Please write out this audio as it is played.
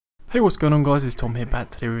Hey, what's going on guys, it's Tom here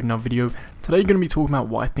back today with another video. Today you're going to be talking about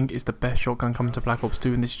what I think is the best shotgun coming to Black Ops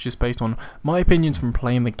 2, and this is just based on my opinions from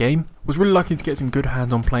playing the game. Was really lucky to get some good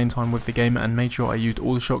hands-on playing time with the game and made sure I used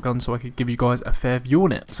all the shotguns so I could give you guys a fair view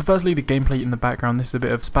on it. So firstly, the gameplay in the background, this is a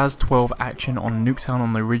bit of Spaz 12 action on Nuketown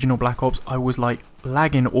on the original Black Ops. I was like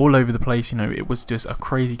lagging all over the place, it was just a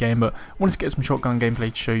crazy game, but I wanted to get some shotgun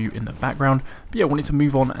gameplay to show you in the background. But yeah, I wanted to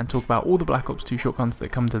move on and talk about all the Black Ops 2 shotguns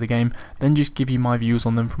that come to the game, then just give you my views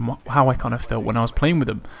on them from how I kind of felt when I was playing with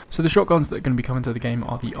them. So the shotguns that are going to be coming to the game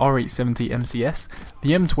are the R870 MCS,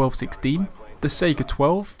 the M1216, the Saiga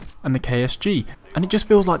 12 and the KSG, and it just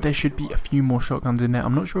feels like there should be a few more shotguns in there.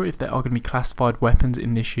 I'm not sure if there are going to be classified weapons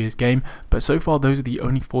in this year's game, but so far those are the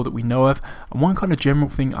only four that we know of. And one kind of general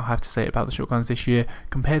thing I have to say about the shotguns this year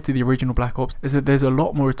compared to the original Black Ops is that there's a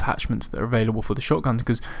lot more attachments that are available for the shotguns,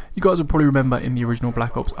 because you guys will probably remember in the original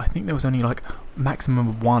Black Ops I think there was only like maximum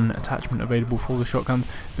of one attachment available for the shotguns,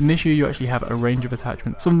 but this year you actually have a range of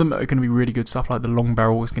attachments. Some of them are going to be really good stuff, like the long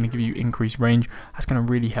barrel is going to give you increased range. That's going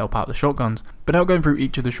to really help out the shotguns. But now going through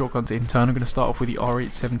each of the shotguns in turn, I'm going to start off with the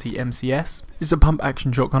R870 MCS. It's a pump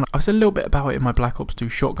action shotgun. I've said a little bit about it in my Black Ops 2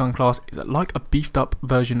 shotgun class. It's like a beefed up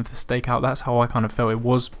version of the Stakeout. That's how I kind of felt it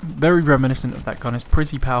was. Very reminiscent of that gun. It's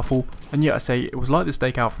pretty powerful. And yeah, I say it was like the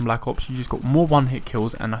Stakeout from Black Ops. You just got more one hit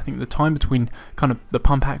kills, and I think the time between kind of the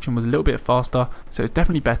pump action was a little bit faster. So it's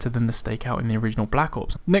definitely better than the Stakeout in the original Black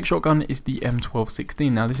Ops. Next shotgun is the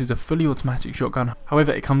M1216. Now this is a fully automatic shotgun.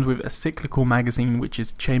 However, it comes with a cyclical magazine which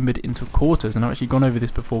is chambered into quarters, and I've actually gone over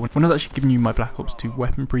this before when I was actually giving you my Black Ops 2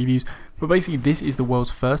 weapon previews. But basically this is the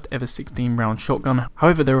world's first ever 16 round shotgun.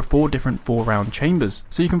 However, there are 4 different 4-round chambers,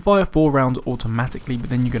 so you can fire 4 rounds automatically,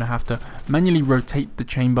 but then you're going to have to manually rotate the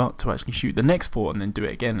chamber to actually shoot the next 4 and then do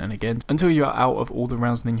it again and again until you're out of all the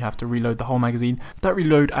rounds, and then you have to reload the whole magazine. That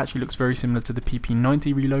reload actually looks very similar to the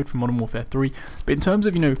PP90 reload from Modern Warfare 3, but in terms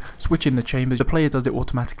of switching the chambers, the player does it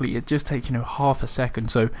automatically. It just takes half a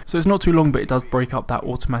second, so it's not too long, but it does break up that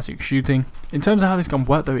automatic shooting. In terms of how this gun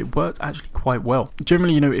worked though, it worked actually quite well.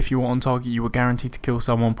 Generally, if you were on target, you were guaranteed to kill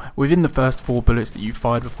someone within the first 4 bullets that you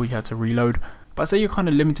fired before you had to reload. But I say you're kind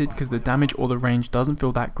of limited because the damage or the range doesn't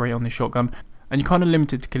feel that great on this shotgun, and you're kind of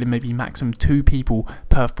limited to killing maybe maximum 2 people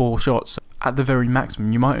per 4 shots. At the very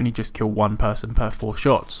maximum, you might only just kill 1 person per 4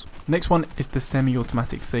 shots. Next one is the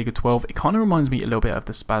semi-automatic Saiga 12. It kind of reminds me a little bit of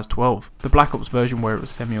the Spaz 12, the Black Ops version where it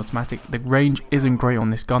was semi-automatic. The range isn't great on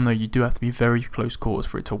this gun though. You do have to be very close quarters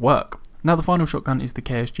for it to work. Now the final shotgun is the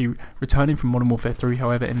KSG, returning from Modern Warfare 3.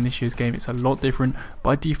 However, in this year's game it's a lot different.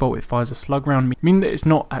 By default it fires a slug round, meaning that it's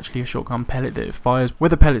not actually a shotgun pellet that it fires. Where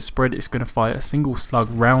the pellets spread, it's going to fire a single slug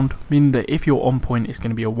round, meaning that if you're on point it's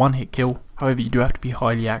going to be a 1-hit kill. However, you do have to be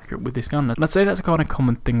highly accurate with this gun. Let's say that's a kind of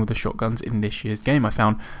common thing with the shotguns in this year's game. I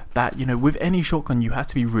found that, with any shotgun you have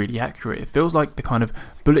to be really accurate. It feels like the kind of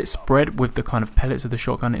bullet spread with the kind of pellets of the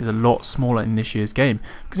shotgun is a lot smaller in this year's game.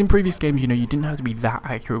 Because in previous games, you didn't have to be that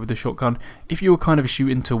accurate with the shotgun. If you were kind of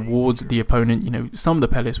shooting towards the opponent, some of the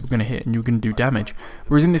pellets were going to hit and you were going to do damage.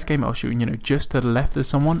 Whereas in this game I was shooting, just to the left of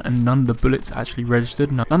someone, and none of the bullets actually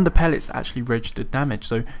registered, none of the pellets actually registered damage.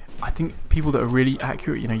 So I think people that are really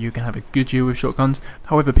accurate, you can have a good year with shotguns.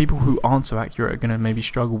 However, people who aren't so accurate are going to maybe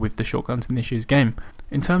struggle with the shotguns in this year's game.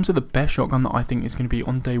 In terms of the best shotgun that I think is going to be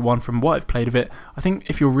on day one from what I've played of it, I think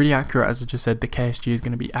if you're really accurate, as I just said, the KSG is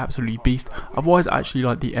going to be absolutely beast. Otherwise, I actually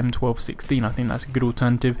like the M1216. I think that's a good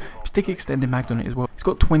alternative. Stick extended mags on it as well. It's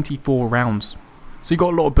got 24 rounds. So you've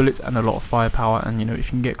got a lot of bullets and a lot of firepower, and if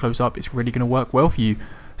you can get close up, it's really going to work well for you.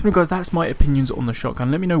 So guys, that's my opinions on the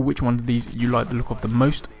shotgun. Let me know which one of these you like the look of the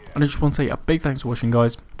most. And I just want to say a big thanks for watching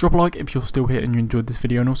guys. Drop a like if you're still here and you enjoyed this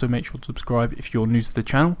video, and also make sure to subscribe if you're new to the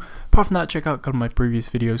channel. Apart from that, check out a couple of my previous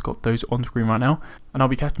videos, got those on screen right now. And I'll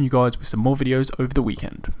be catching you guys with some more videos over the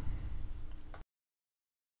weekend.